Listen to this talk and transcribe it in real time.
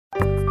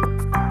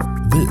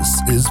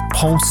This is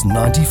Pulse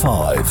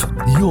 95.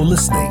 You're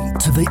listening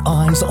to the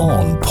Eyes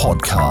On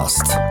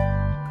podcast.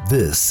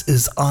 This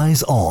is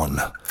Eyes On.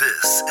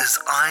 This is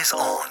Eyes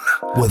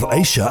On. With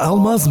Aisha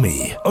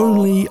Al-Mazmi,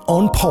 only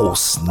on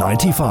Pulse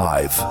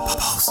 95.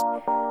 Pulse.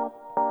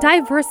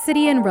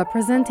 Diversity and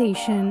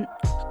representation.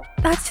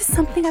 That's just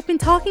something I've been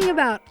talking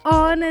about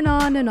on and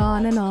on and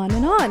on and on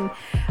and on.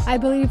 I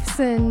believe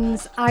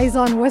since Eyes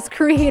On was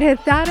created,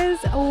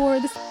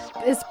 this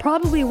is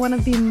probably one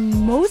of the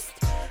most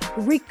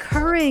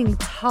recurring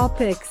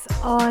topics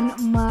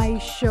on my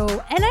show.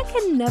 And I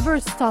can never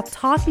stop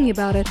talking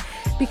about it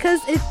because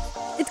it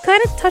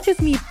kind of touches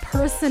me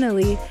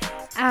personally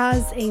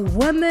as a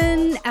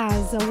woman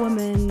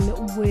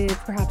with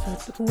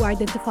perhaps who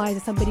identifies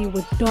as somebody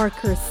with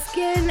darker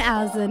skin,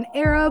 as an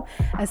Arab,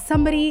 as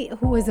somebody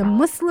who is a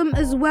Muslim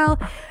as well.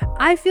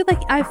 I feel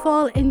like I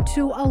fall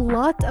into a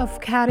lot of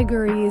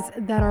categories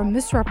that are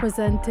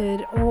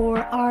misrepresented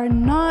or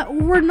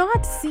were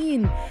not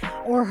seen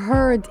or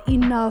heard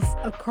enough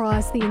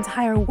across the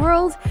entire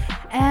world.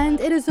 And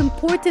it is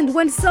important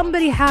when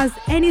somebody has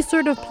any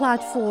sort of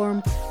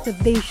platform that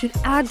they should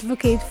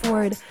advocate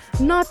for it.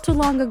 Not too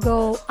long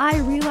ago, I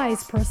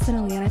realized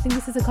personally, and I think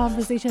this is a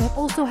conversation I've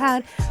also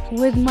had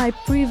with my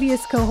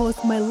previous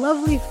co-host, my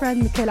lovely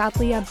friend Mikhail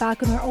Atliya,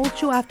 back on our old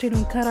show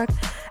Afternoon Karak,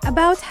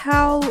 about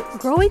how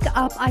growing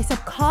up I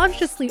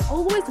subconsciously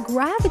always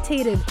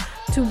gravitated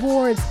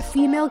towards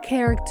female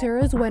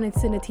characters when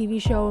it's in a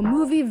TV show, a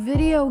movie,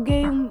 video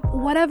game,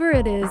 whatever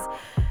it is.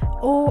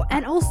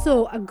 And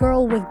also a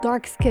girl with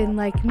dark skin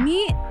like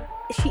me,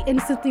 she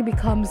instantly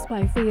becomes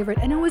my favorite,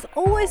 and it was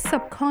always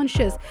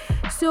subconscious.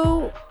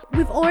 So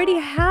we've already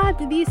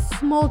had these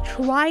small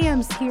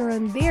triumphs here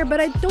and there,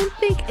 but I don't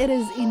think it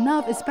is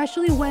enough,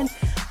 especially when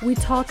we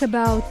talk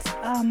about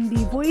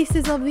the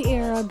voices of the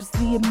Arabs,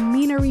 the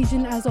MENA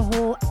region as a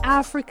whole,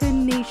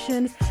 African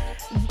nations,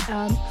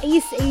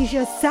 East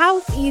Asia,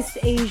 Southeast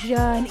Asia,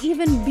 and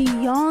even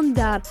beyond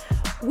that.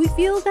 We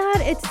feel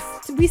that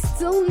we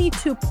still need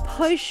to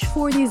push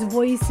for these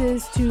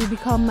voices to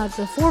become at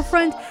the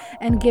forefront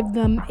and give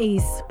them a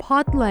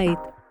spotlight.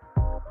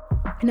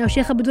 Now,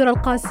 Sheikha Bodour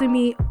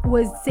AlQasimi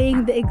was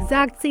saying the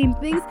exact same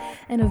things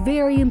in a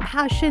very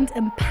impassioned,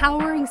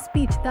 empowering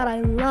speech that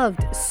I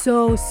loved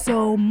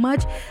so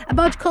much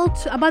about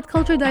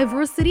cultural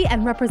diversity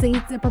and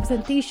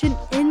representation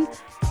in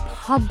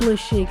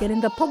publishing and in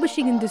the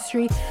publishing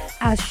industry,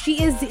 as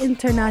she is the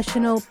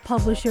International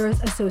Publishers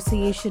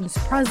Association's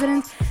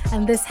president,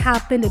 and this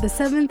happened at the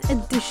 7th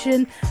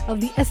edition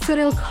of the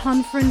Estoril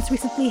Conference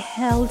recently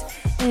held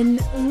in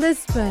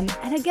Lisbon.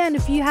 And again,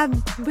 if you have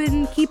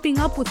been keeping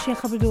up with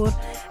Sheikha Bodour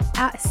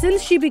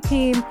since she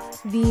became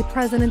the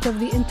president of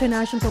the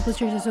International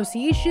Publishers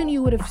Association,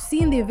 you would have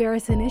seen the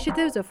various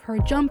initiatives of her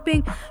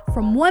jumping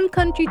from one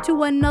country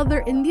to another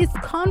in these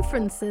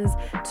conferences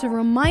to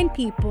remind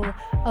people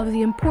of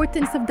the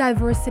importance of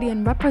diversity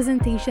and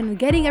representation and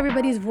getting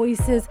everybody's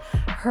voices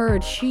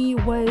heard. She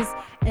was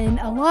in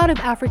a lot of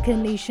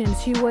African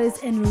nations. She was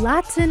in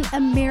Latin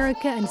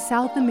America and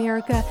South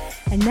America,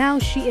 and now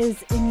she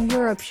is in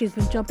Europe. She's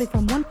been jumping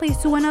from one place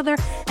to another,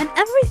 and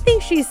everything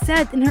she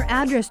said in her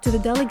address to the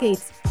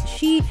delegates,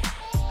 she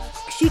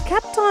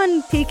kept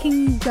on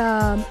taking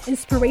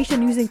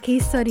inspiration using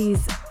case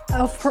studies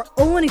of her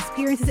own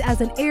experiences as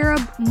an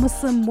Arab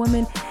Muslim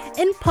woman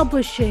in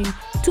publishing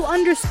to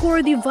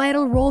underscore the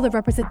vital role that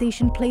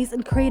representation plays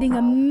in creating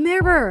a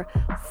mirror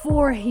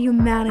for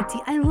humanity.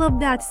 I love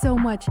that so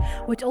much,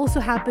 which also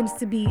happens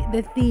to be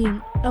the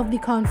theme of the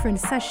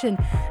conference session.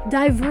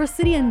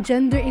 Diversity and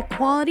gender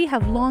equality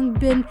have long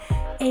been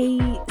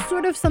a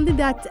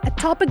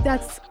topic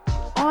that's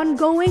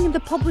ongoing in the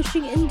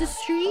publishing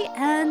industry,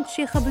 and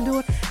Sheikha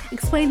Bodour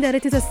explained that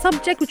it is a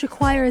subject which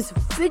requires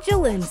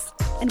vigilance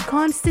and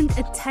constant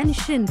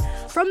attention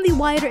from the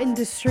wider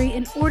industry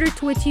in order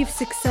to achieve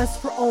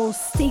success for all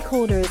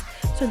stakeholders.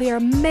 So there are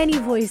many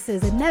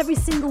voices, and every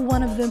single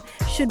one of them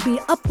should be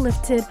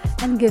uplifted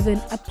and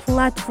given a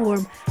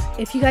platform.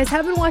 If you guys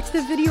haven't watched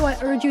the video, I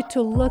urge you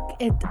to look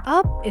it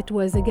up. It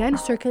was again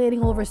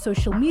circulating all over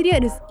social media.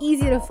 It is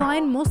easy to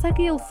find. Most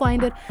likely you'll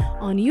find it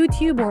on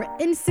YouTube or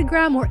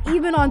Instagram or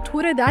even on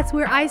Twitter. That's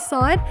where I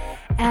saw it.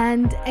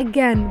 And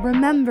again,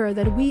 remember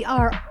that we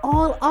are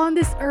all on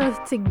this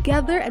earth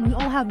together, and we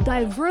all have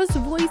diverse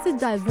voices,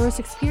 diverse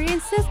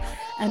experiences,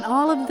 and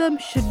all of them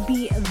should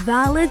be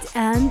valid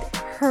and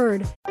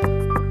heard.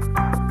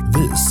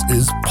 This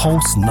is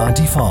Pulse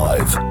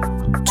 95.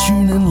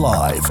 Tune in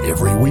live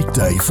every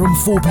weekday from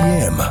 4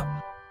 p.m.